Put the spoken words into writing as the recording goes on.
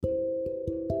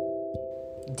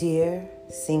Dear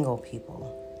single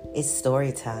people, it's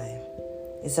story time.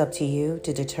 It's up to you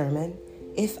to determine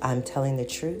if I'm telling the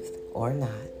truth or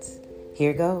not.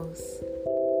 Here goes.